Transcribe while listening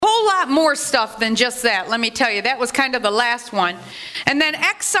lot more stuff than just that, let me tell you. That was kind of the last one. And then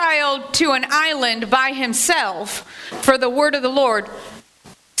exiled to an island by himself for the word of the Lord,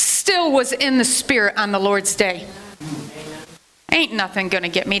 still was in the Spirit on the Lord's day. Ain't nothing going to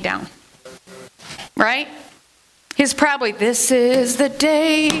get me down. Right? He's probably, this is the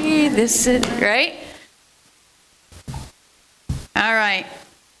day, this is, right? All right.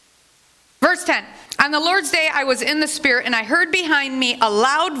 Verse 10. On the Lord's day I was in the Spirit, and I heard behind me a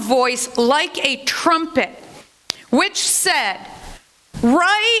loud voice like a trumpet, which said,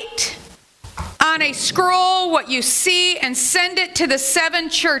 write on a scroll what you see and send it to the 7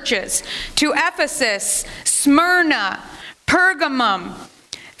 churches, to Ephesus, Smyrna, Pergamum,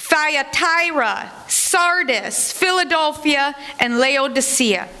 Thyatira, Sardis, Philadelphia, and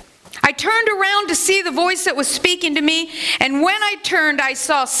Laodicea. I turned around to see the voice that was speaking to me, and when I turned, I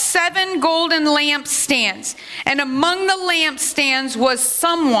saw 7 golden lampstands, and among the lampstands was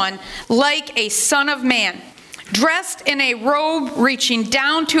someone like a son of man, dressed in a robe reaching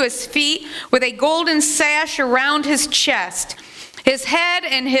down to his feet, with a golden sash around his chest. His head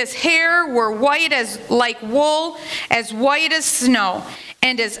and his hair were white like wool, as white as snow,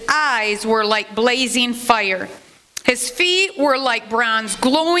 and his eyes were like blazing fire. His feet were like bronze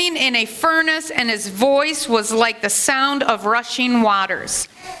glowing in a furnace, and his voice was like the sound of rushing waters.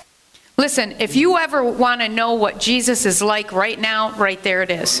 Listen, if you ever want to know what Jesus is like right now, right there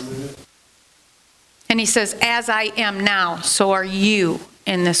it is. And he says, as I am now, so are you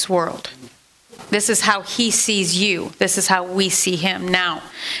in this world. This is how he sees you. This is how we see him now.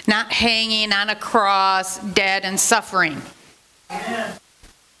 Not hanging on a cross, dead and suffering. Amen.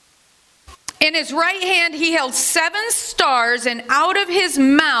 In his right hand he held 7 stars, and out of his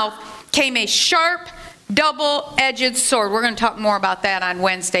mouth came a sharp, double-edged sword. We're going to talk more about that on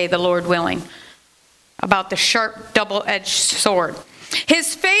Wednesday, the Lord willing, about the sharp, double-edged sword.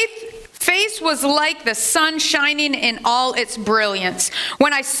 His face was like the sun shining in all its brilliance.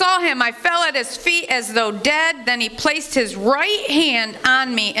 When I saw him, I fell at his feet as though dead. Then he placed his right hand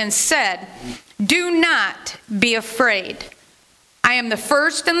on me and said, do not be afraid. I am the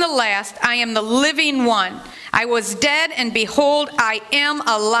first and the last. I am the living one. I was dead, and behold, I am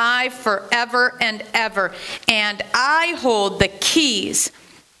alive forever and ever. And I hold the keys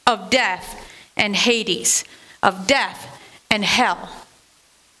of death and Hades, of death and hell.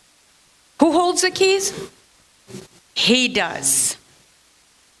 Who holds the keys? He does.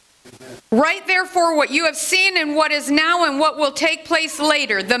 Write therefore what you have seen and what is now and what will take place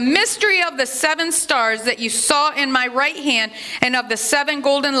later. The mystery of the 7 stars that you saw in my right hand and of the 7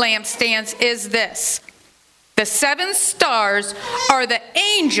 golden lampstands is this. The 7 stars are the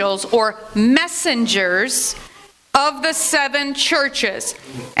angels or messengers of the 7 churches.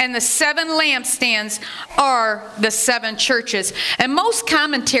 And the 7 lampstands are the 7 churches. And most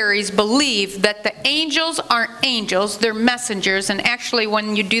commentaries believe that the angels aren't angels, they're messengers. And actually,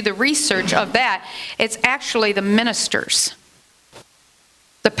 when you do the research of that, it's actually the ministers,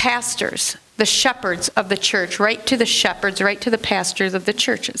 the pastors, the shepherds of the church, right to the shepherds, right to the pastors of the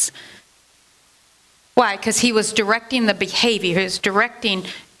churches. Why? Because he was directing the behavior. He was directing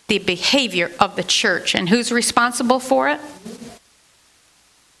the behavior of the church. And who's responsible for it?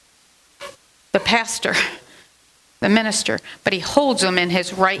 The pastor, the minister. But he holds them in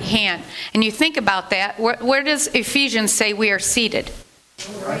his right hand. And you think about that. Where does Ephesians say we are seated?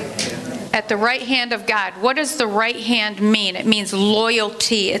 At the right hand of God. What does the right hand mean? It means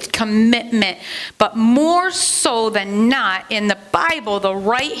loyalty. It's commitment. But more so than not, in the Bible, the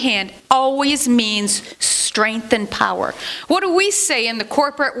right hand always means strength and power. What do we say in the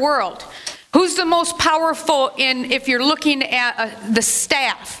corporate world? Who's the most powerful if you're looking at the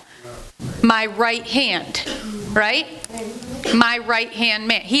staff? My right hand, right? My right hand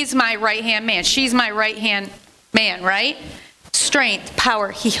man. He's my right hand man. She's my right hand man, right? Strength,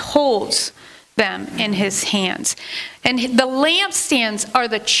 power. He holds them in his hands. And the lampstands are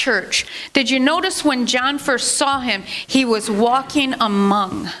the church. Did you notice when John first saw him, he was walking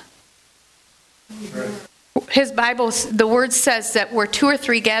among? His Bible, the word says that where 2 or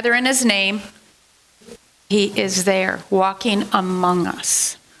 3 gather in his name, he is there walking among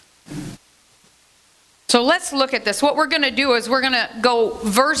us. So let's look at this. What we're going to do is we're going to go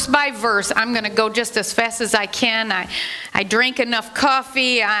verse by verse. I'm going to go just as fast as I can. I drank enough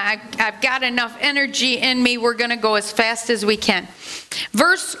coffee. I've got enough energy in me. We're going to go as fast as we can.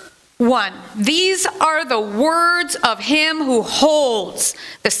 Verse 1. These are the words of him who holds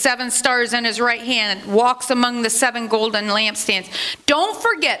the 7 stars in his right hand, walks among the 7 golden lampstands. Don't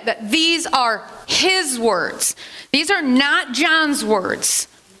forget that these are his words. These are not John's words.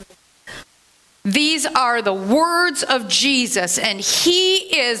 These are the words of Jesus, and he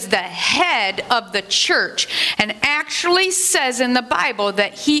is the head of the church, and actually says in the Bible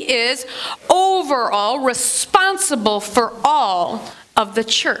that he is overall responsible for all of the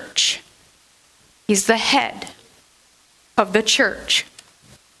church. He's the head of the church.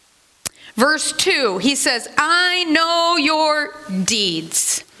 Verse 2, he says, I know your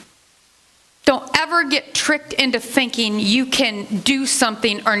deeds. Don't ever get tricked into thinking you can do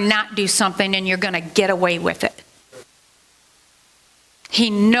something or not do something and you're going to get away with it. He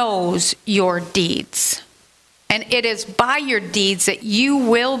knows your deeds. And it is by your deeds that you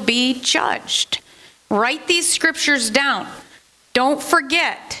will be judged. Write these scriptures down. Don't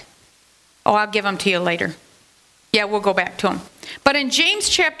forget. Oh, I'll give them to you later. Yeah, we'll go back to them. But in James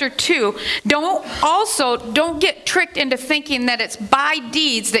chapter 2, don't get tricked into thinking that it's by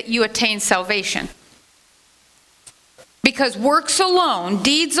deeds that you attain salvation. Because works alone,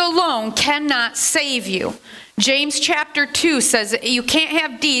 deeds alone cannot save you. James chapter 2 says that you can't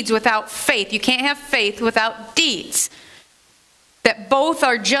have deeds without faith. You can't have faith without deeds. That both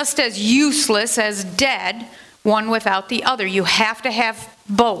are just as useless as dead, one without the other. You have to have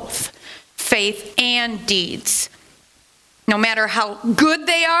both, faith and deeds. No matter how good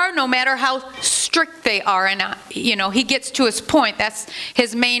they are, no matter how strict they are. And, he gets to his point. That's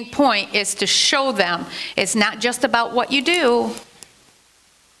his main point, is to show them it's not just about what you do.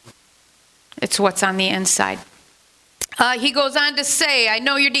 It's what's on the inside. He goes on to say, I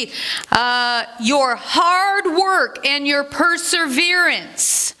know your deeds. Your hard work and your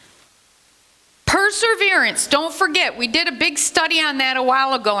perseverance. Perseverance, don't forget, we did a big study on that a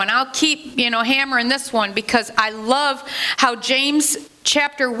while ago, and I'll keep, hammering this one because I love how James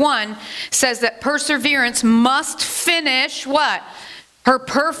chapter 1 says that perseverance must finish what? Her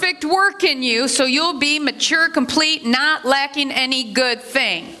perfect work in you, so you'll be mature, complete, not lacking any good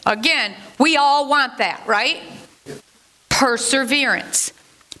thing. Again, we all want that, right? Perseverance.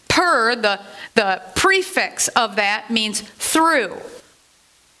 The prefix of that means through.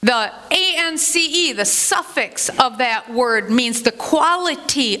 The ance, the suffix of that word, means the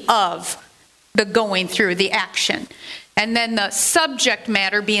quality of the going through, the action. And then the subject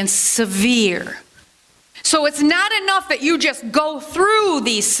matter being severe. So it's not enough that you just go through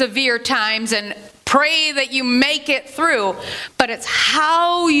these severe times and pray that you make it through, but it's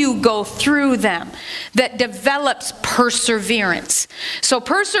how you go through them that develops perseverance. So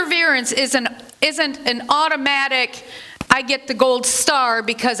perseverance isn't an automatic, I get the gold star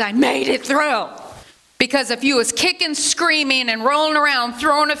because I made it through. Because if you was kicking, screaming, and rolling around,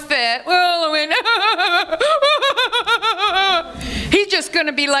 throwing a fit, he's just going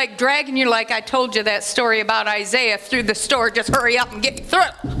to be like dragging you, like I told you that story about Isaiah through the store. Just hurry up and get me through.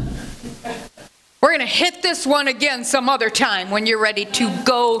 We're going to hit this one again some other time when you're ready to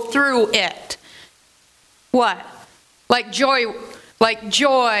go through it. What? Like joy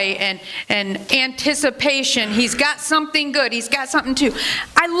and anticipation. He's got something good. He's got something too.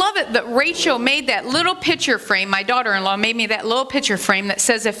 I love it that Rachel made that little picture frame. My daughter-in-law made me that little picture frame that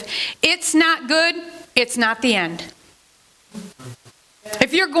says if it's not good, it's not the end.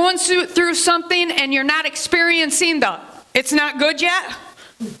 If you're going through something and you're not experiencing it's not good yet,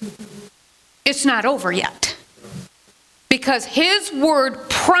 it's not over yet. Because his word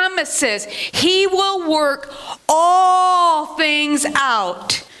promises he will work all things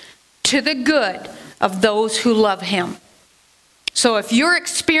out to the good of those who love him. So if you're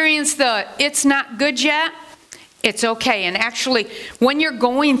experiencing it's not good yet, it's okay. And actually, when you're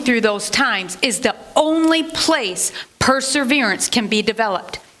going through those times is the only place perseverance can be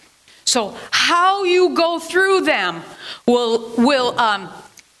developed. So how you go through them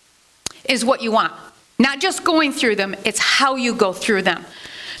is what you want. Not just going through them, it's how you go through them.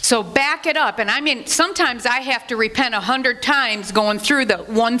 So back it up. And I mean, sometimes I have to repent 100 times going through the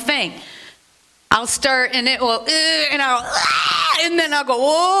one thing. I'll start and it will, and then I'll go,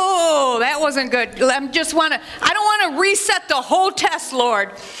 whoa, that wasn't good. I don't want to reset the whole test,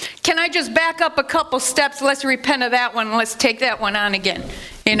 Lord. Can I just back up a couple steps? Let's repent of that one. Let's take that one on again,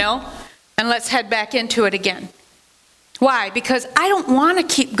 and let's head back into it again. Why? Because I don't want to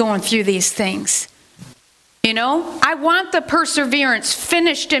keep going through these things. I want the perseverance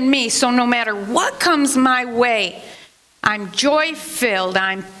finished in me, so no matter what comes my way, I'm joy-filled,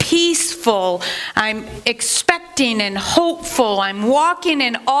 I'm peaceful, I'm expecting and hopeful, I'm walking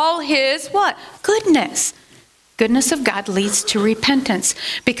in all his, what? Goodness. Goodness of God leads to repentance,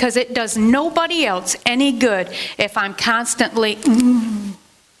 because it does nobody else any good if I'm constantly,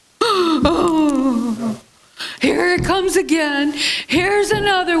 here it comes again, here's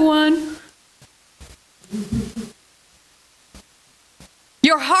another one.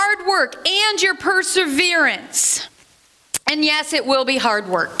 your hard work and your perseverance. And yes, it will be hard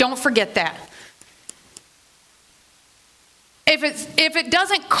work. Don't forget that. If it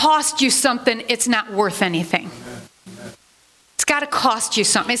doesn't cost you something, it's not worth anything. It's got to cost you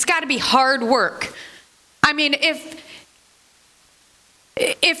something. It's got to be hard work. I mean, if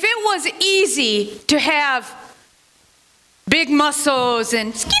it was easy to have big muscles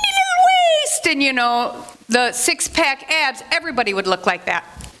and skinny little waist and, the six-pack abs, everybody would look like that.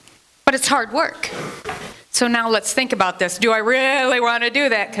 But it's hard work. So now let's think about this. Do I really want to do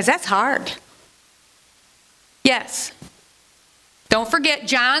that? Because that's hard. Yes. Don't forget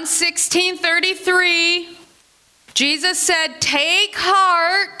John 16:33. Jesus said, take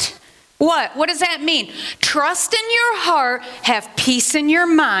heart. What? What does that mean? Trust in your heart, have peace in your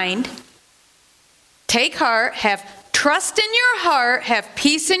mind. Take heart, have trust in your heart, have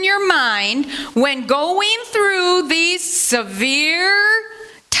peace in your mind when going through these severe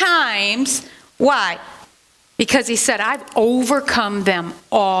times. Why? Because he said, I've overcome them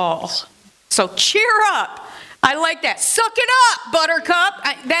all. So cheer up. I like that. Suck it up, buttercup.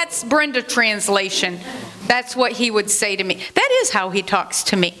 That's Brenda translation. That's what he would say to me. That is how he talks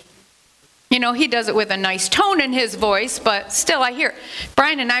to me. He does it with a nice tone in his voice, but still I hear it.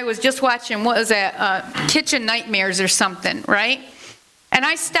 Brian and I was just watching, what was that, Kitchen Nightmares or something, right? And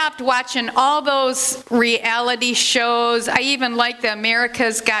I stopped watching all those reality shows. I even like the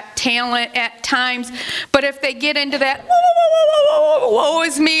America's Got Talent at times. But if they get into that, woe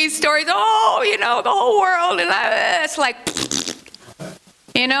is me stories, the whole world, and it's like,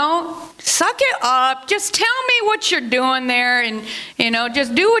 suck it up. Just tell me what you're doing there, and,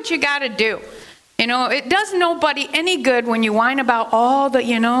 just do what you got to do. It does nobody any good when you whine about all the,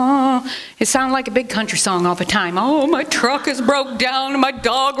 it sounds like a big country song all the time. Oh, my truck is broke down, my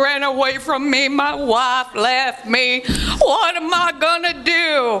dog ran away from me, my wife left me. What am I gonna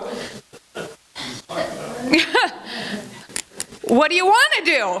do? What do you want to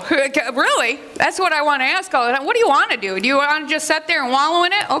do? Really? That's what I want to ask all the time. What do you want to do? Do you want to just sit there and wallow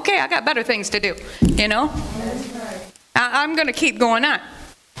in it? Okay, I got better things to do, I'm going to keep going on.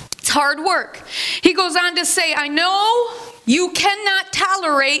 It's hard work. He goes on to say, I know you cannot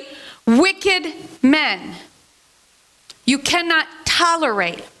tolerate wicked men. You cannot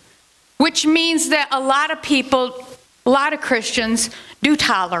tolerate, which means that a lot of people, a lot of Christians do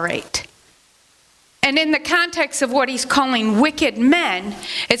tolerate. And in the context of what he's calling wicked men,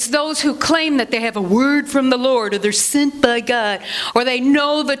 it's those who claim that they have a word from the Lord, or they're sent by God, or they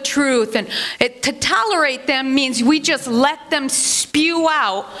know the truth. And to tolerate them means we just let them spew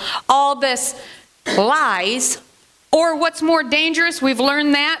out all this lies. Or what's more dangerous, we've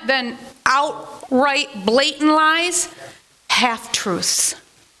learned that, than outright blatant lies, half-truths.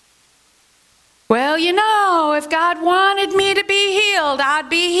 Well, if God wanted me to be healed, I'd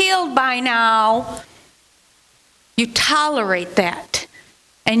be healed by now. You tolerate that,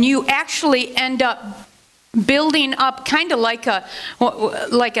 and you actually end up building up kind of like a,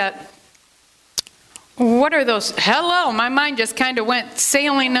 what are those? Hello, my mind just kind of went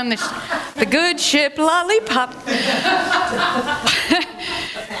sailing on the good ship Lollipop.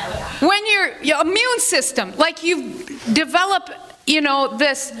 When your immune system, like you develop,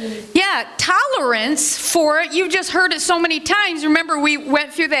 this, tolerance for it. You've just heard it so many times. Remember, we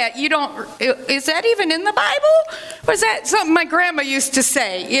went through that. Is that even in the Bible? Or is that something my grandma used to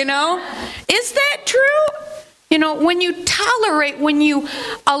say, Is that true? When you tolerate, when you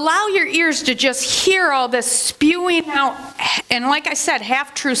allow your ears to just hear all this spewing out, and like I said,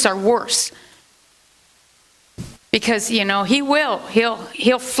 half-truths are worse. Because,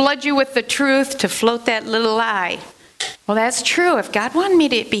 he'll flood you with the truth to float that little lie. Well, that's true. If God wanted me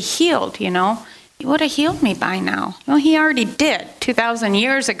to be healed, he would have healed me by now. Well, he already did 2,000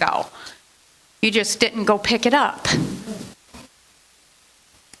 years ago. You just didn't go pick it up.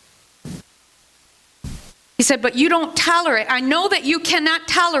 He said, but you don't tolerate. I know that you cannot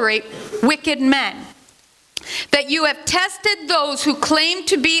tolerate wicked men. That you have tested those who claim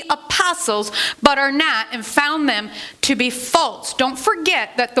to be apostles but are not, and found them to be false. Don't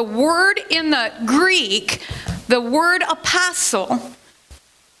forget that the word in the Greek, the word apostle,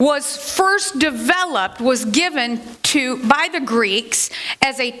 was first developed, was given by the Greeks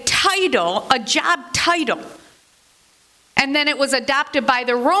as a title, a job title. And then it was adopted by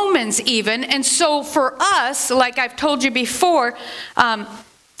the Romans even. And so for us, like I've told you before,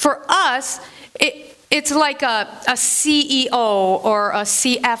 for us, it's like a CEO or a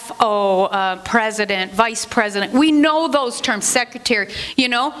CFO, president, vice president. We know those terms, secretary,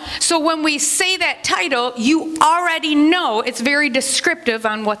 So when we say that title, you already know it's very descriptive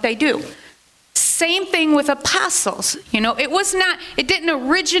on what they do. Same thing with apostles. It didn't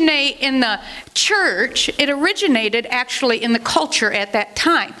originate in the church. It originated actually in the culture at that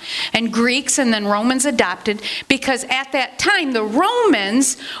time. And Greeks and then Romans adopted, because at that time the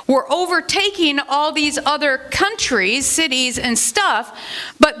Romans were overtaking all these other countries, cities and stuff,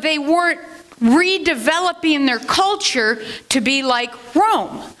 but they weren't redeveloping their culture to be like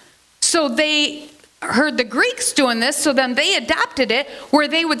Rome. So they heard the Greeks doing this, so then they adopted it, where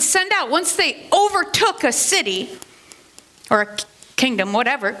they would send out, once they overtook a city or a kingdom,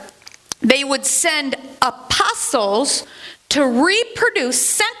 whatever, they would send apostles to reproduce,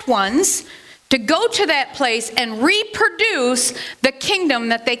 sent ones to go to that place and reproduce the kingdom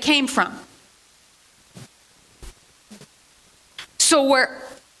that they came from. So where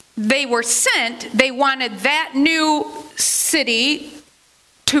they were sent, they wanted that new city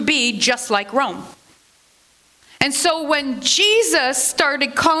to be just like Rome. And so when Jesus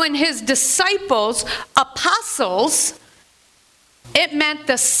started calling his disciples apostles, it meant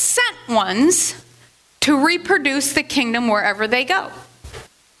the sent ones to reproduce the kingdom wherever they go.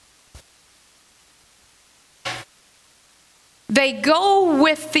 They go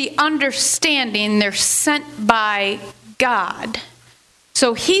with the understanding they're sent by God.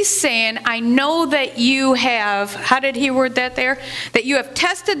 So he's saying, I know that you have, how did he word that there? That you have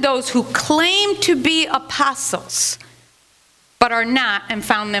tested those who claim to be apostles, but are not, and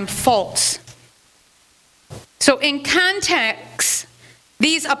found them false. So in context,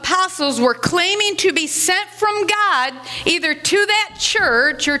 these apostles were claiming to be sent from God, either to that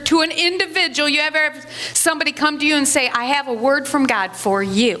church or to an individual. You ever have somebody come to you and say, I have a word from God for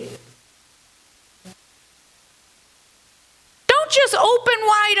you. Don't just open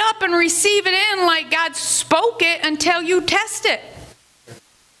wide up and receive it in like God spoke it until you test it.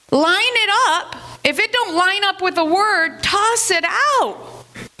 Line it up. If it don't line up with the word, toss it out.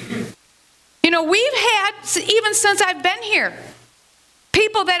 We've had, even since I've been here,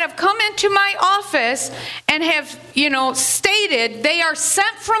 people that have come into my office and have, stated they are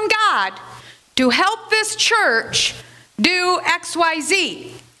sent from God to help this church do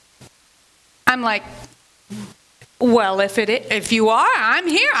XYZ. I'm like, well, if you are, I'm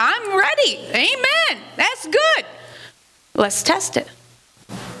here. I'm ready. Amen. That's good. Let's test it.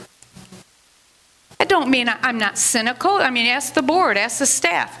 That don't mean I'm not cynical. Ask the board, ask the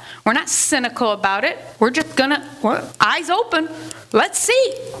staff. We're not cynical about it. We're just eyes open. Let's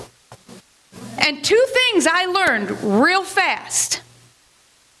see. And two things I learned real fast.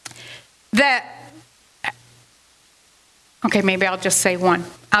 Okay, maybe I'll just say one.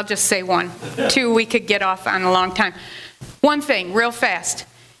 Two, we could get off on a long time. One thing, real fast.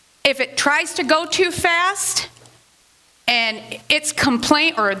 If it tries to go too fast, and its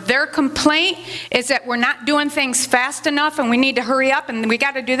complaint or their complaint is that we're not doing things fast enough and we need to hurry up and we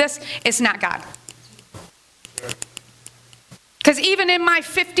got to do this, it's not God. Because even in my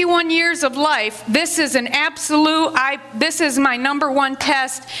 51 years of life, this is an absolute, this is my number one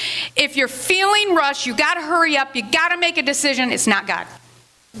test. If you're feeling rushed, you got to hurry up, you got to make a decision, it's not God.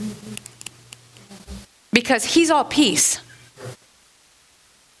 Because he's all peace.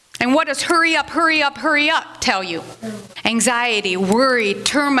 And what does hurry up tell you? Anxiety, worry,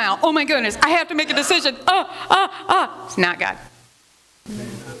 turmoil. Oh my goodness, I have to make a decision. It's not God.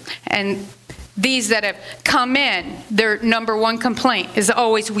 And these that have come in, their number one complaint is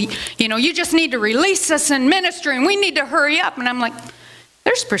always, you just need to release us in ministry and we need to hurry up. And I'm like,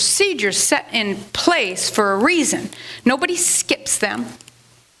 there's procedures set in place for a reason. Nobody skips them.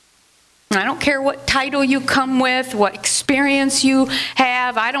 I don't care what title you come with, what experience you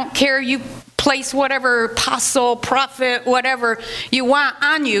have. I don't care. You place whatever apostle, prophet, whatever you want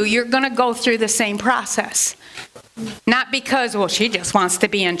on you. You're going to go through the same process. Not because, she just wants to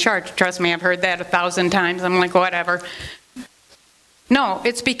be in charge. Trust me, I've heard that 1,000 times. I'm like, whatever. No,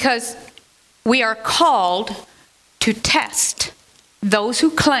 it's because we are called to test those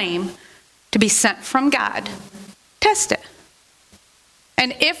who claim to be sent from God. Test it.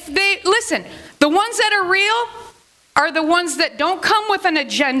 And if the ones that are real are the ones that don't come with an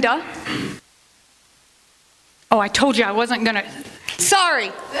agenda. Oh, I told you I wasn't going to. Sorry,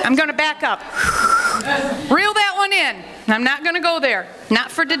 I'm going to back up. Reel that one in. I'm not going to go there.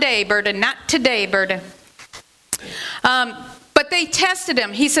 Not for today, Burden. Not today, Burden. But they tested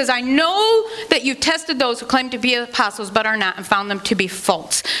him. He says, I know that you've tested those who claim to be apostles but are not and found them to be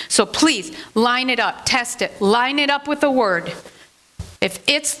false. So please, line it up. Test it. Line it up with the word. If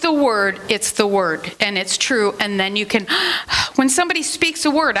it's the word, and it's true, and then you can, when somebody speaks a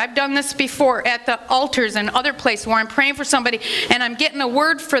word, I've done this before at the altars and other places where I'm praying for somebody, and I'm getting a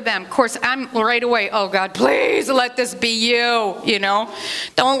word for them. Of course, I'm right away, oh God, please let this be you,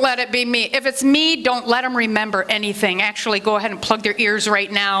 Don't let it be me. If it's me, don't let them remember anything. Actually, go ahead and plug their ears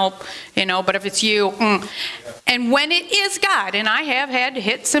right now, but if it's you, And when it is God, and I have had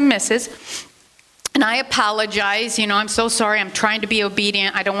hits and misses, and I apologize, I'm so sorry, I'm trying to be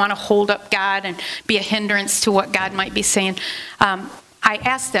obedient, I don't want to hold up God and be a hindrance to what God might be saying. I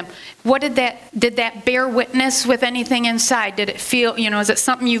asked them, did that bear witness with anything inside? Did it feel, is it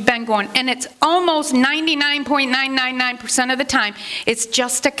something you've been going? And it's almost 99.999% of the time, it's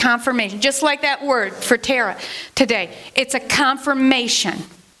just a confirmation. Just like that word for Tara today. It's a confirmation.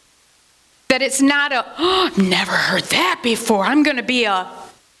 That it's not never heard that before. I'm going to be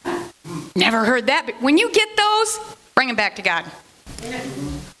never heard that. When you get those, bring them back to God.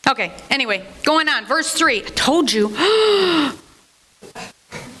 Okay, anyway, going on. Verse 3. I told you.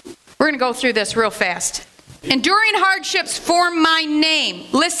 We're going to go through this real fast. Enduring hardships for my name.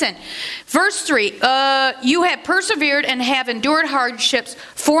 Listen, verse 3. You have persevered and have endured hardships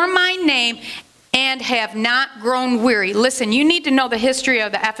for my name and have not grown weary. Listen, you need to know the history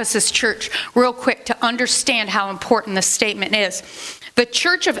of the Ephesus church real quick to understand how important this statement is. The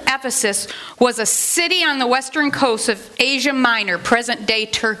church of Ephesus was a city on the western coast of Asia Minor, present-day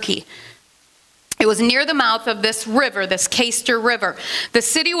Turkey. It was near the mouth of this river, this Cayster River. The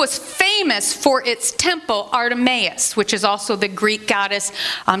city was famous for its temple, Artemis, which is also the Greek goddess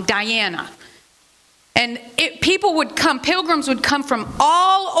Diana. And pilgrims would come from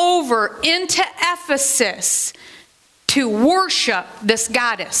all over into Ephesus to worship this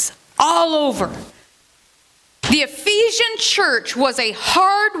goddess, all over. The Ephesian church was a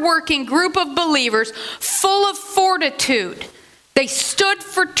hard-working group of believers full of fortitude. They stood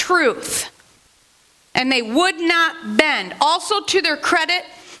for truth, and they would not bend. Also, to their credit,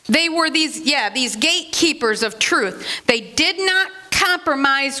 they were these gatekeepers of truth. They did not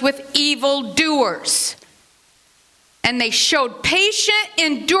compromise with evildoers. And they showed patient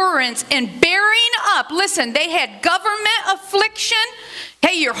endurance in bearing up. Listen, they had government affliction.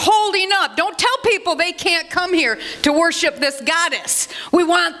 Hey, you're holding up. Don't tell people they can't come here to worship this goddess. We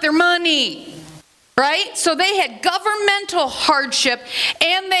want their money. Right? So they had governmental hardship,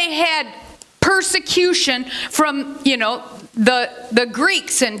 and they had persecution from, the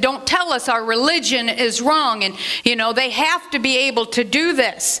Greeks, and don't tell us our religion is wrong, and they have to be able to do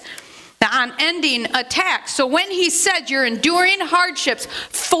this. The unending attacks. So when he said you're enduring hardships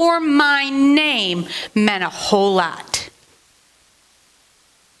for my name, meant a whole lot.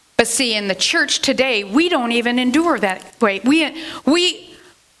 But see, in the church today, we don't even endure that way. We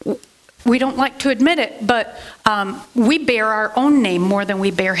don't like to admit it, but we bear our own name more than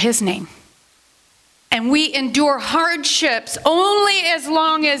we bear his name. And we endure hardships only as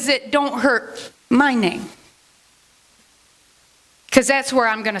long as it don't hurt my name. Because that's where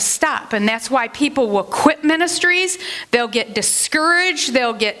I'm going to stop. And that's why people will quit ministries. They'll get discouraged.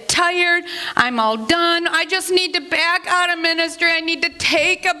 They'll get tired. I'm all done. I just need to back out of ministry. I need to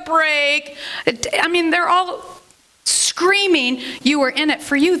take a break. I mean, they're all screaming, you were in it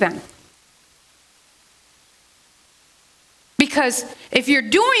for you then. Because if you're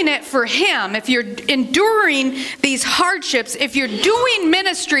doing it for him, if you're enduring these hardships, if you're doing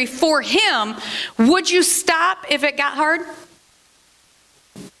ministry for him, would you stop if it got hard?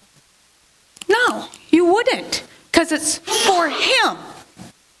 No, you wouldn't, because it's for him,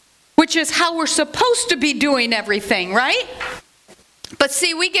 which is how we're supposed to be doing everything, right? But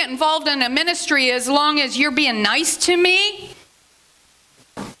see, we get involved in a ministry as long as you're being nice to me,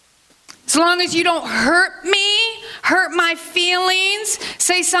 as long as you don't hurt me, hurt my feelings,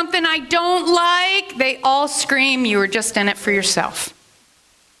 say something I don't like, they all scream you were just in it for yourself.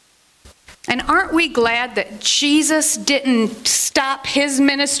 And aren't we glad that Jesus didn't stop his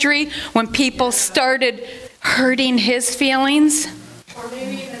ministry when people started hurting his feelings? Or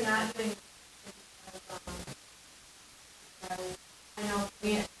maybe even not doing I know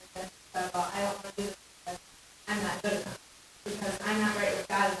me about I don't want to do this because I'm not good enough. Because I'm not right with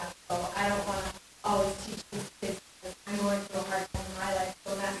God enough. So I don't want to always teach these kids because I'm going through a hard time in my life.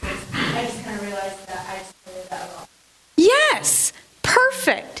 So in that sense, I just kind of realized that I just did that well. Yes,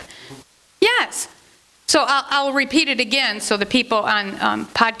 perfect. Yes. So I'll repeat it again so the people on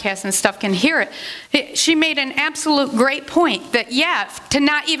podcasts and stuff can hear it. She made an absolute great point that, to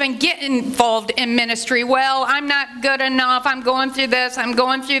not even get involved in ministry. Well, I'm not good enough. I'm going through this. I'm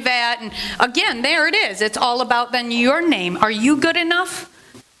going through that. And again, there it is. It's all about then your name. Are you good enough?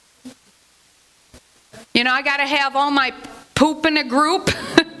 I got to have all my poop in a group,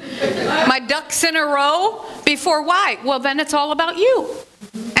 my ducks in a row before why? Well, then it's all about you.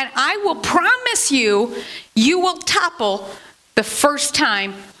 And I will promise you, you will topple the first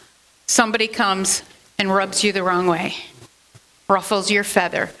time somebody comes and rubs you the wrong way, ruffles your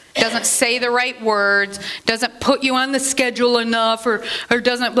feather, doesn't say the right words, doesn't put you on the schedule enough, or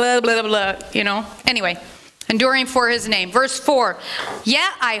doesn't blah, blah, blah, you know. Anyway, enduring for his name. Verse 4,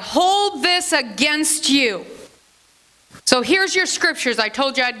 yet I hold this against you. So here's your scriptures I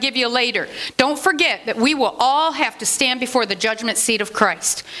told you I'd give you later. Don't forget that we will all have to stand before the judgment seat of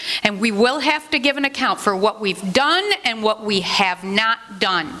Christ. And we will have to give an account for what we've done and what we have not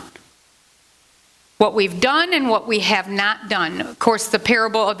done. What we've done and what we have not done. Of course, the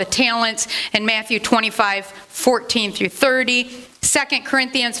parable of the talents in Matthew 25:14 through 30, 2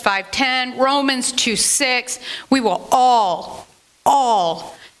 Corinthians 5:10, Romans 2:6. We will all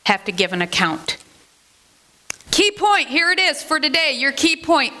have to give an account. Key point, here it is for today, your key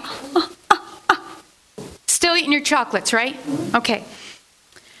point. Still eating your chocolates, right? Okay.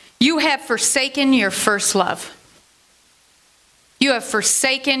 You have forsaken your first love. You have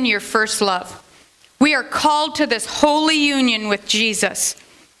forsaken your first love. We are called to this holy union with Jesus.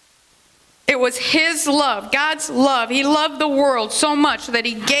 It was his love, God's love. He loved the world so much that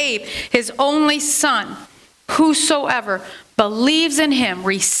he gave his only Son. Whosoever believes in him,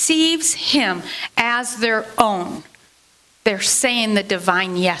 receives him as their own. They're saying the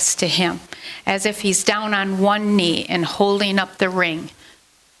divine yes to him, as if he's down on one knee and holding up the ring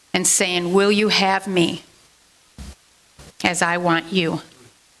and saying, will you have me as I want you?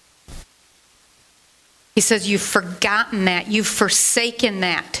 He says, you've forgotten that. You've forsaken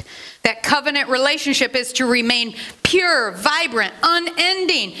that. That covenant relationship is to remain pure, vibrant,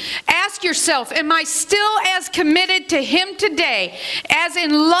 unending. Ask yourself, am I still as committed to him today, as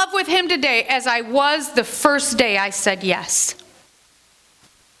in love with him today, as I was the first day I said yes?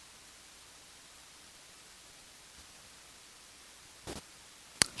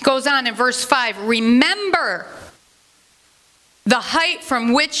 He goes on in verse 5, remember the height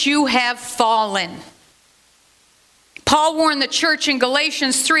from which you have fallen. Paul warned the church in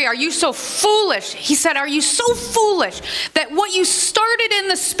Galatians 3, are you so foolish? He said, are you so foolish that what you started in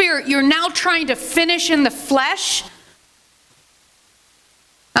the spirit, you're now trying to finish in the flesh?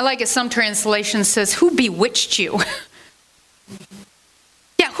 I like it, some translation says, who bewitched you?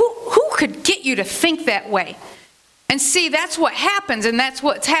 Yeah, who could get you to think that way? And see, that's what happens, and that's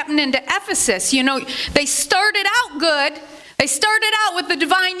what's happening to Ephesus. You know, they started out good. They started out with the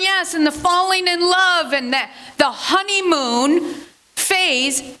divine yes and the falling in love, and the honeymoon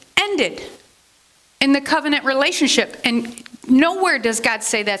phase ended in the covenant relationship. And nowhere does God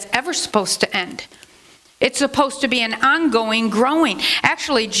say that's ever supposed to end. It's supposed to be an ongoing growing.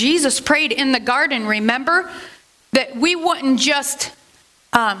 Actually, Jesus prayed in the garden, remember, that we wouldn't just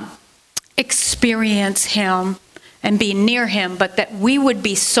experience him and be near him, but that we would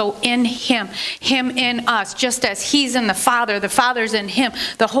be so in him, him in us, just as he's in the Father's in him,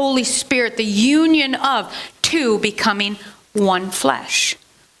 the Holy Spirit, the union of two becoming one flesh.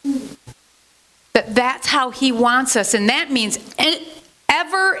 That's how he wants us, and that means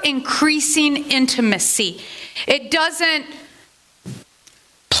ever increasing intimacy. It doesn't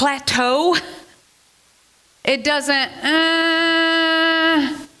plateau. It doesn't,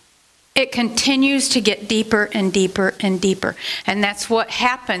 it continues to get deeper and deeper and deeper. And that's what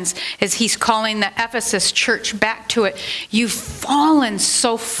happens, is he's calling the Ephesus church back to it. You've fallen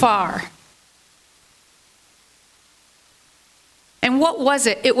so far. And what was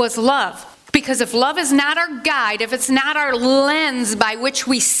it? It was love. Because if love is not our guide, if it's not our lens by which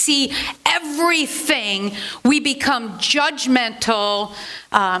we see everything, we become judgmental.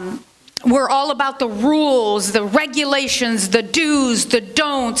 We're all about the rules, the regulations, the do's, the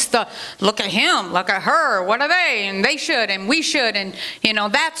don'ts, the look at him, look at her, what are they? And they should, and we should, and you know,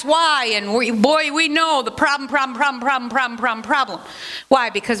 that's why, and we know the problem. Why?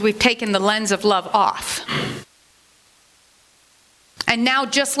 Because we've taken the lens of love off. And now,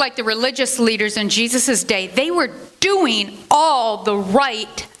 just like the religious leaders in Jesus' day, they were doing all the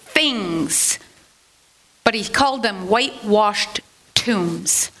right things. But he called them whitewashed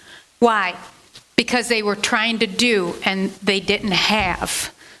tombs. Why? Because they were trying to do and they didn't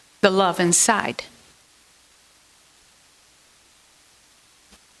have the love inside.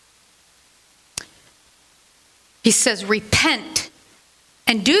 He says, repent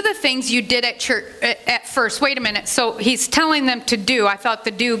and do the things you did at church at first. Wait a minute. So he's telling them to do. I thought the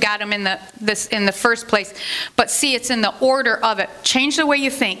do got him in the first place. But see, it's in the order of it. Change the way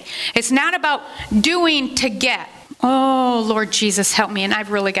you think. It's not about doing to get. Oh, Lord Jesus, help me. And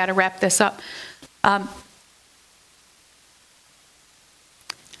I've really got to wrap this up.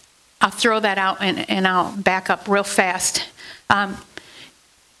 I'll throw that out and I'll back up real fast. No,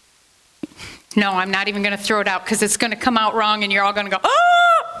 I'm not even going to throw it out because it's going to come out wrong and you're all going to go,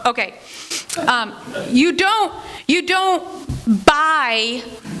 oh! Okay. You don't buy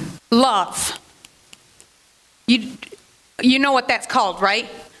love. You know what that's called, right?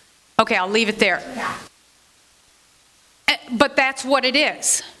 Okay, I'll leave it there. But that's what it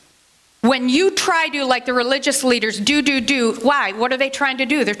is. When you try to, like the religious leaders, do, why? What are they trying to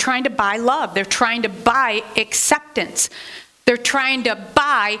do? They're trying to buy love. They're trying to buy acceptance. They're trying to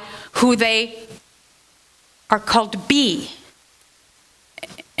buy who they are called to be.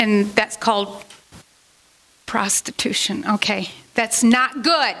 And that's called prostitution. Okay, that's not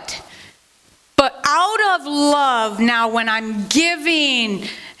good. But out of love, now when I'm giving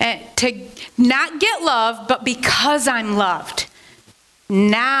to not get love, but because I'm loved,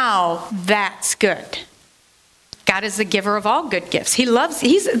 now that's good. God is the giver of all good gifts.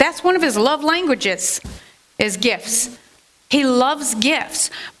 That's one of his love languages, is gifts. He loves gifts.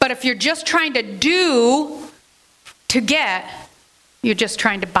 But if you're just trying to do to get, you're just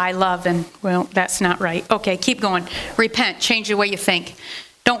trying to buy love, and, well, that's not right. Okay, keep going. Repent. Change the way you think.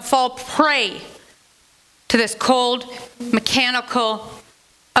 Don't fall prey to this cold, mechanical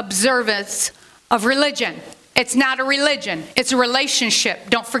observance of religion. It's not a religion. It's a relationship.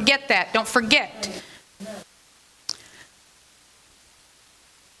 Don't forget that. Don't forget.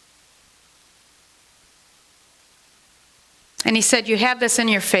 And he said, you have this in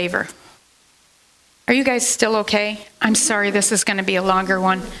your favor. Are you guys still okay? I'm sorry, this is going to be a longer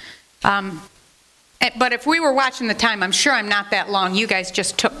one. But if we were watching the time, I'm sure I'm not that long. You guys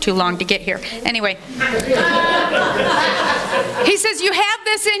just took too long to get here. Anyway. He says, you have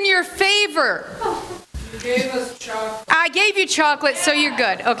this in your favor. You gave us chocolate. I gave you chocolate, so you're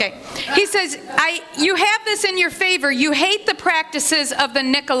good. Okay. He says, you have this in your favor. You hate the practices of the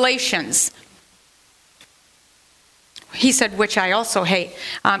Nicolaitans. He said, which I also hate.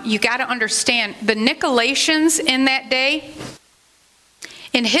 You got to understand, the Nicolaitans in that day,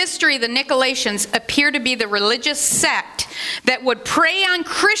 in history, the Nicolaitans appear to be the religious sect that would prey on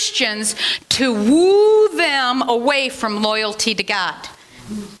Christians to woo them away from loyalty to God.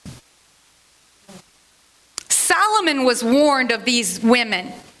 Solomon was warned of these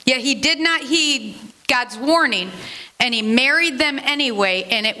women, yet he did not heed God's warning, and he married them anyway,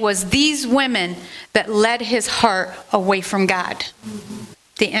 and it was these women that led his heart away from God.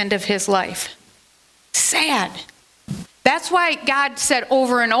 The end of his life. Sad. That's why God said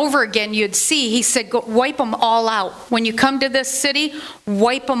over and over again, you'd see, he said, go, wipe them all out. When you come to this city,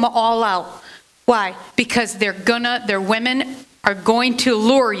 wipe them all out. Why? Because their women are going to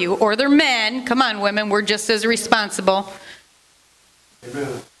lure you, or their men. Come on, women, we're just as responsible.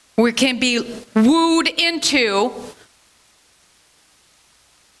 Amen. We can be wooed into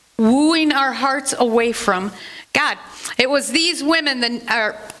wooing our hearts away from God. It was these women,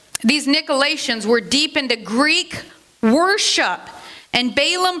 these Nicolaitans were deep into Greek worship and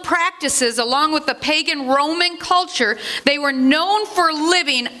Balaam practices along with the pagan Roman culture. They were known for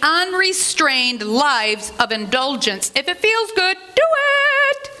living unrestrained lives of indulgence. If it feels good, do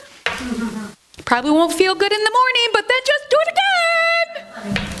it. Probably won't feel good in the morning, but then just do it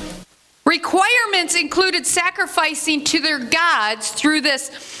again. Requirements included sacrificing to their gods through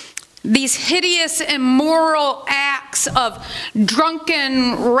these hideous immoral acts of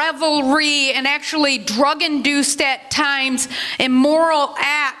drunken revelry and actually drug-induced at times immoral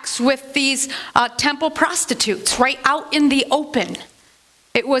acts with these temple prostitutes right out in the open.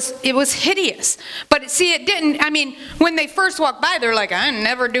 It was hideous. But see, it didn't, I mean, when they first walked by, they're like, I'm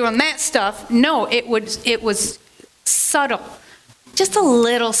never doing that stuff. No, it was subtle. Just a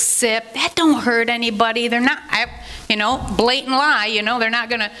little sip. That don't hurt anybody. They're not, blatant lie, they're not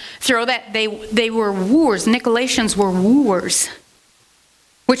going to throw that. They were wooers. Nicolaitans were wooers.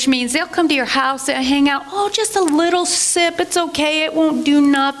 Which means they'll come to your house, they'll hang out. Oh, just a little sip. It's okay. It won't do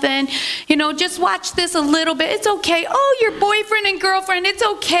nothing. Just watch this a little bit. It's okay. Oh, your boyfriend and girlfriend. It's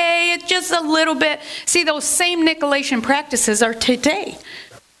okay. It's just a little bit. See, those same Nicolaitan practices are today.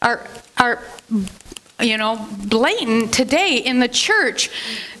 Are blatant today in the church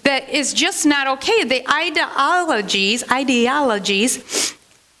that is just not okay. The ideologies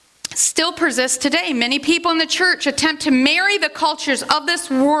still persist today. Many people in the church attempt to marry the cultures of this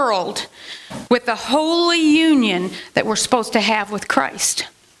world with the holy union that we're supposed to have with Christ.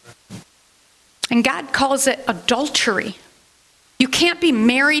 And God calls it adultery. You can't be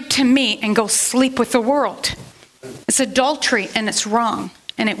married to me and go sleep with the world. It's adultery and it's wrong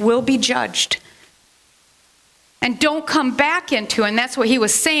and it will be judged. and don't come back into. And that's what he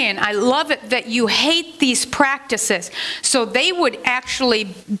was saying. I love it that you hate these practices. So they would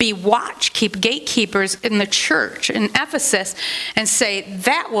actually be keep gatekeepers in the church in Ephesus and say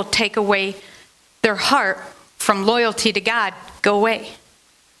that will take away their heart from loyalty to God. Go away.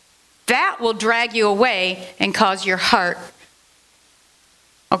 That will drag you away and cause your heart.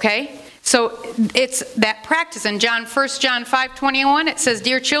 Okay? So it's that practice. In 1 John 5:21, it says,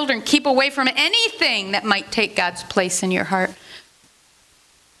 "Dear children, keep away from anything that might take God's place in your heart."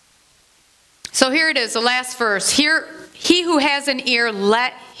 So here it is, the last verse. Here, he who has an ear,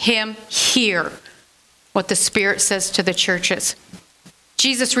 let him hear what the Spirit says to the churches.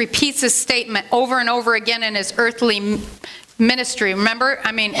 Jesus repeats this statement over and over again in his earthly ministry. Remember?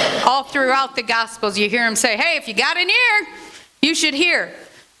 I mean, all throughout the Gospels, you hear him say, hey, if you got an ear, you should hear.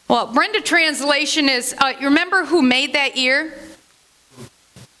 Well, Brenda translation is, you remember who made that ear?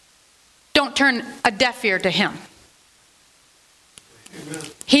 Don't turn a deaf ear to him.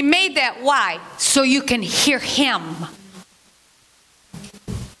 He made that, why? So you can hear him.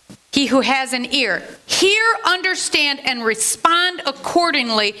 He who has an ear. Hear, understand, and respond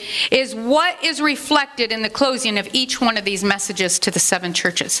accordingly is what is reflected in the closing of each one of these messages to the 7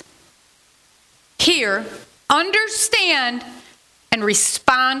 churches. Hear, understand, and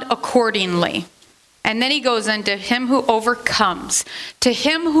respond accordingly. And then he goes into him who overcomes. To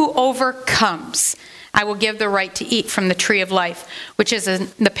him who overcomes, I will give the right to eat from the tree of life, which is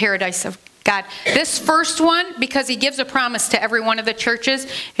in the paradise of God. This first one, because he gives a promise to every one of the churches,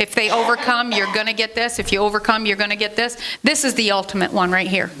 if they overcome, you're going to get this. If you overcome, you're going to get this. This is the ultimate one right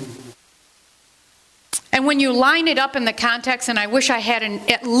here. And when you line it up in the context, and I wish I had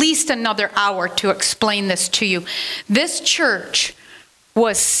at least another hour to explain this to you. This church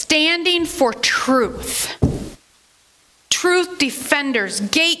was standing for truth. Truth defenders,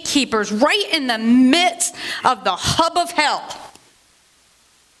 gatekeepers, right in the midst of the hub of hell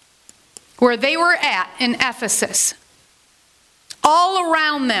where they were at in Ephesus. All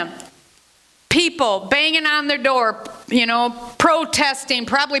around them, people banging on their door, protesting,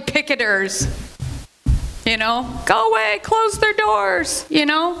 probably picketers. Go away, close their doors,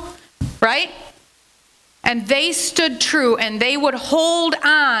 right? And they stood true, and they would hold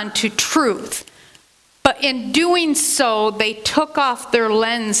on to truth. But in doing so, they took off their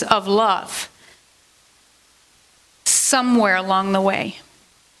lens of love somewhere along the way.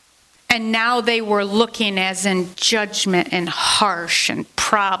 And now they were looking as in judgment and harsh and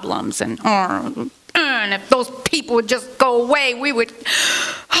problems and if those people would just go away, we would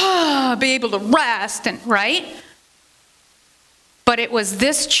be able to rest, and right? But it was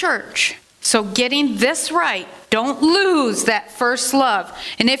this church. So getting this right, don't lose that first love.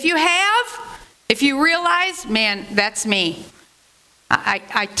 And if you realize, man, that's me.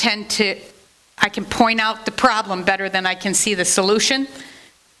 I can point out the problem better than I can see the solution.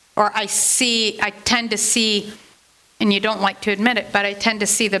 Or I tend to see, and you don't like to admit it, but I tend to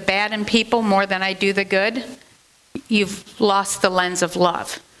see the bad in people more than I do the good. You've lost the lens of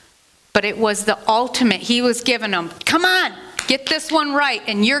love. But it was the ultimate. He was giving them, come on, get this one right,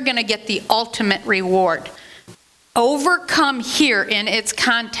 and you're going to get the ultimate reward. Overcome here in its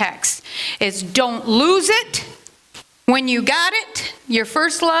context is don't lose it when you got it, your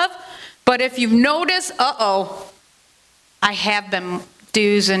first love. But if you've noticed, I have them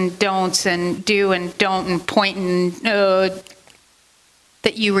do's and don'ts and do and don't and point and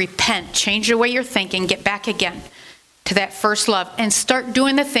that you repent, change the way you're thinking, get back again to that first love and start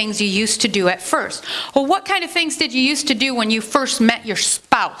doing the things you used to do at first. Well, what kind of things did you used to do when you first met your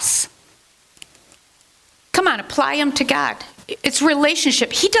spouse? Come on, apply them to God. It's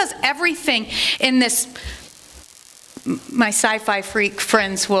relationship. He does everything in this. My sci-fi freak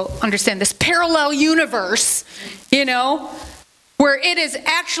friends will understand this parallel universe, where it is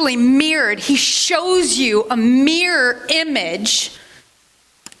actually mirrored. He shows you a mirror image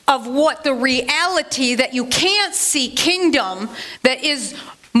of what the reality that you can't see kingdom that is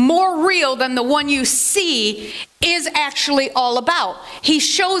more real than the one you see is actually all about. He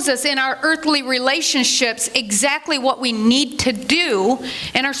shows us in our earthly relationships exactly what we need to do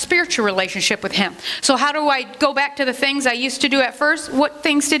in our spiritual relationship with him. So how do I go back to the things I used to do at first? What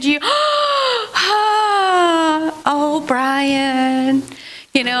things did you... Oh, Brian.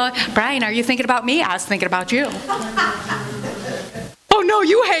 Brian, are you thinking about me? I was thinking about you. Oh, no,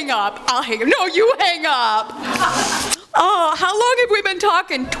 you hang up. I'll hang up. No, you hang up. Oh, how long have we been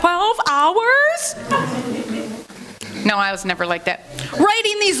talking? 12 hours? No, I was never like that.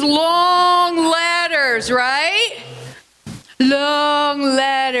 Writing these long letters, right? long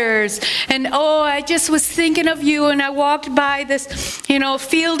letters. And oh, I just was thinking of you, and I walked by this,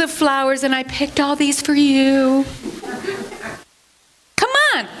 field of flowers, and I picked all these for you. Come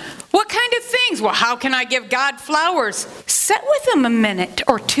on. What kind of things? Well, how can I give God flowers? Sit with him a minute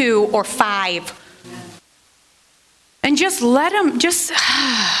or 2 or 5. And just let him,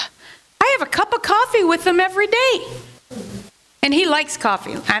 I have a cup of coffee with him every day. And he likes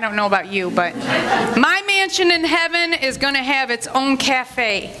coffee. I don't know about you, but my mansion in heaven is going to have its own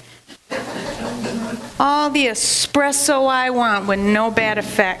cafe. All the espresso I want with no bad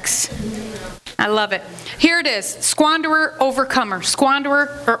effects. I love it. Here it is. Squanderer, overcomer.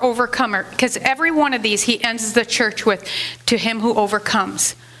 Squanderer or overcomer. Because every one of these he ends the church with, to him who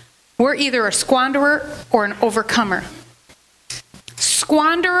overcomes. We're either a squanderer or an overcomer.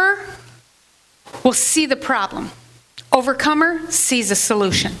 Squanderer will see the problem. Overcomer sees a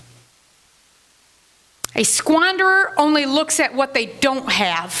solution. A squanderer only looks at what they don't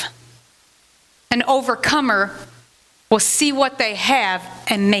have. An overcomer will see what they have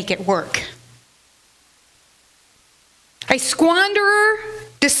and make it work. A squanderer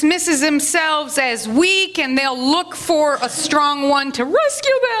dismisses themselves as weak, and they'll look for a strong one to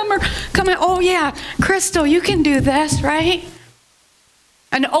rescue them or come in. Oh yeah, Crystal, you can do this, right?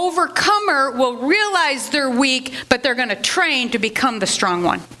 An overcomer will realize they're weak, but they're going to train to become the strong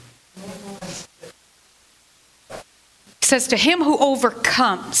one. It says, to him who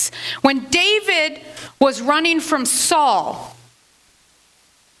overcomes. When David was running from Saul,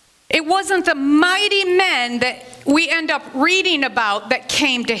 it wasn't the mighty men that we end up reading about that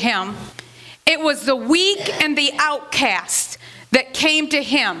came to him. It was the weak and the outcast that came to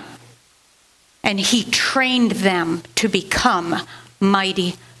him. And he trained them to become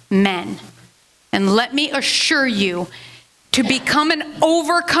mighty men. And let me assure you, to become an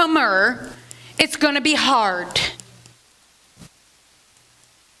overcomer, it's going to be hard.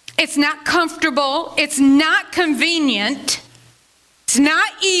 It's not comfortable. It's not convenient. It's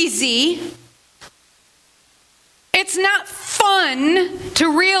not easy. It's not fun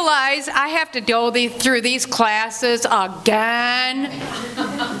to realize I have to go through these classes again.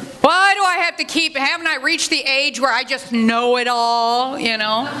 Why do I have to haven't I reached the age where I just know it all,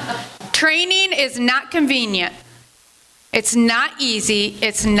 Training is not convenient. It's not easy.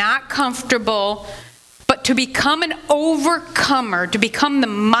 It's not comfortable. But to become an overcomer, to become the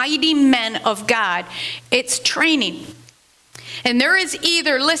mighty men of God, it's training. And there is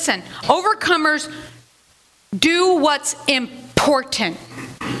either, listen, overcomers do what's important.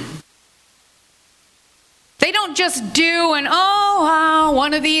 They don't just do and,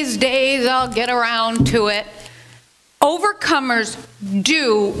 one of these days I'll get around to it. Overcomers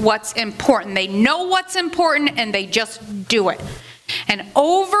do what's important. They know what's important and they just do it. And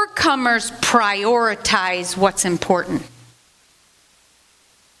overcomers prioritize what's important.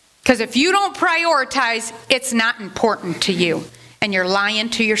 Because if you don't prioritize, it's not important to you. And you're lying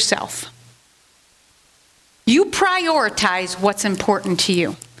to yourself. You prioritize what's important to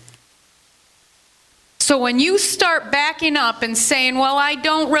you. So when you start backing up and saying, well, I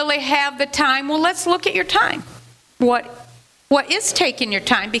don't really have the time, well, let's look at your time. What is taking your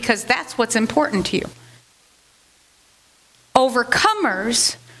time? Because that's what's important to you.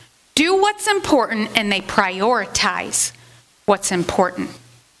 Overcomers do what's important and they prioritize what's important.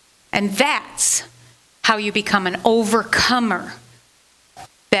 And that's how you become an overcomer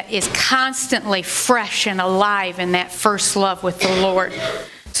that is constantly fresh and alive in that first love with the Lord.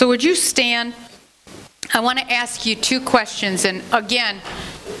 So would you stand? I want to ask you 2 questions. And again,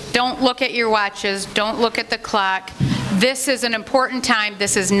 don't look at your watches. Don't look at the clock. This is an important time.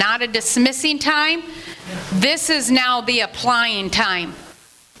 This is not a dismissing time. This is now the applying time.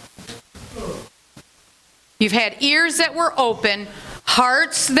 You've had ears that were open,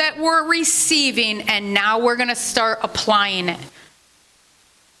 hearts that were receiving, and now we're going to start applying it.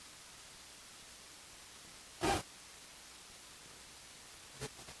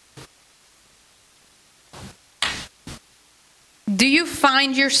 Do you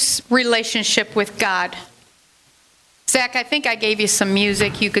find your relationship with God? Zach, I think I gave you some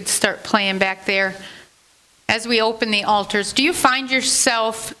music. You could start playing back there. As we open the altars, do you find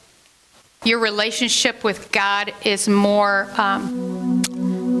yourself, your relationship with God is more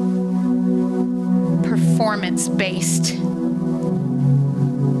performance-based?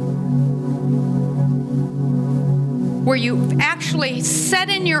 Where you actually said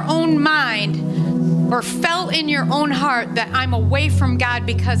in your own mind or felt in your own heart that I'm away from God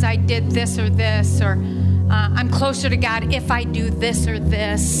because I did this or this, or I'm closer to God if I do this or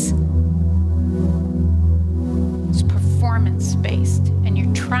this. It's performance-based, and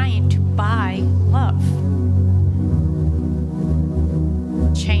you're trying to buy love.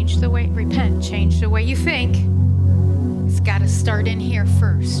 repent, change the way you think. It's got to start in here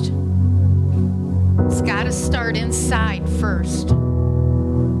first. It's got to start inside first.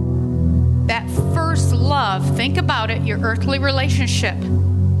 That first love, think about it, your earthly relationship.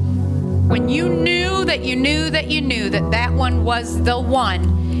 When you knew that you knew that you knew that that one was the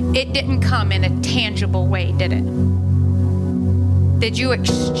one, it didn't come in a tangible way, did it? Did you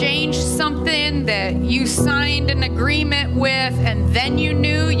exchange something that you signed an agreement with and then you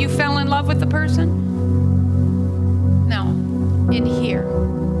knew you fell in love with the person? No, in here.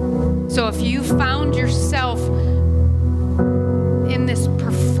 So if you found yourself in this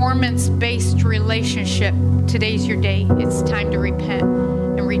performance-based relationship, today's your day. It's time to repent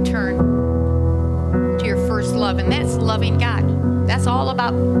and return to your first love, and that's loving God. That's all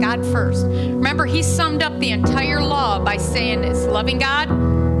about God first. Remember, he summed up the entire law by saying it's loving God,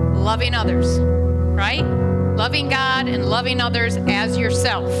 loving others, right? Loving God and loving others as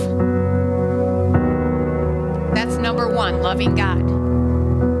yourself. That's number one, loving God.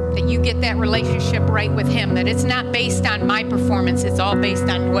 That you get that relationship right with him, that it's not based on my performance, it's all based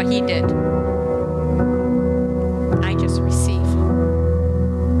on what he did. I just receive.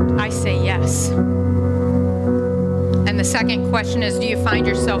 I say yes. And the second question is, do you find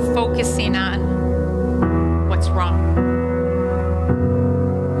yourself focusing on what's wrong?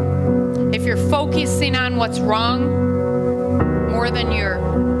 If you're focusing on what's wrong more than you're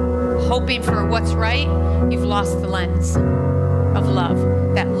hoping for what's right, you've lost the lens of love,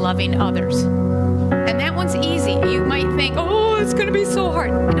 that loving others. And that one's easy. You might think, oh, it's going to be so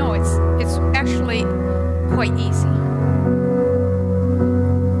hard. No, it's actually quite easy.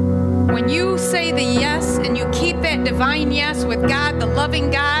 When you say the yes and you keep that divine yes with God, the loving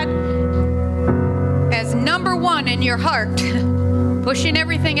God, as number one in your heart, pushing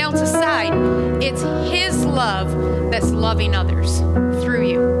everything else aside, it's his love that's loving others through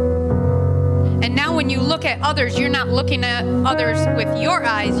you. And now when you look at others, you're not looking at others with your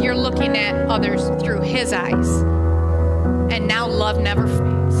eyes, you're looking at others through his eyes. And now love never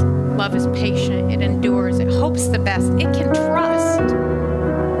fades. Love is patient, it endures, it hopes the best, it can trust.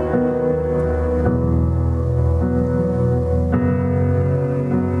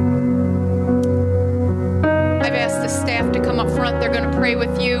 I've asked the staff to come up front, they're going to pray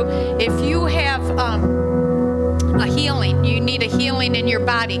with you. If you have a healing, you need a healing in your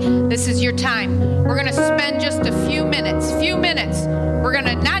body, this is your time. We're going to spend just a few minutes. We're going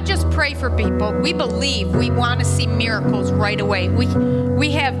to not just pray for people. We believe we want to see miracles right away.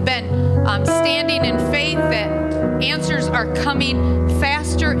 We have been standing in faith that answers are coming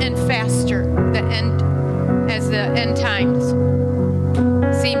faster and faster as the end times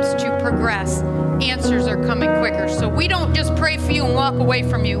seems to progress. Answers are coming quicker. So we don't just pray for you and walk away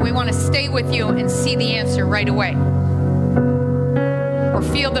from you. We want to stay with you and see the answer right away. Or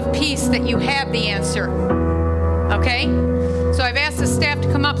feel the peace that you have the answer. Okay? So I've asked the staff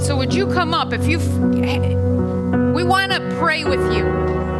to come up. So would you come up? We want to pray with you.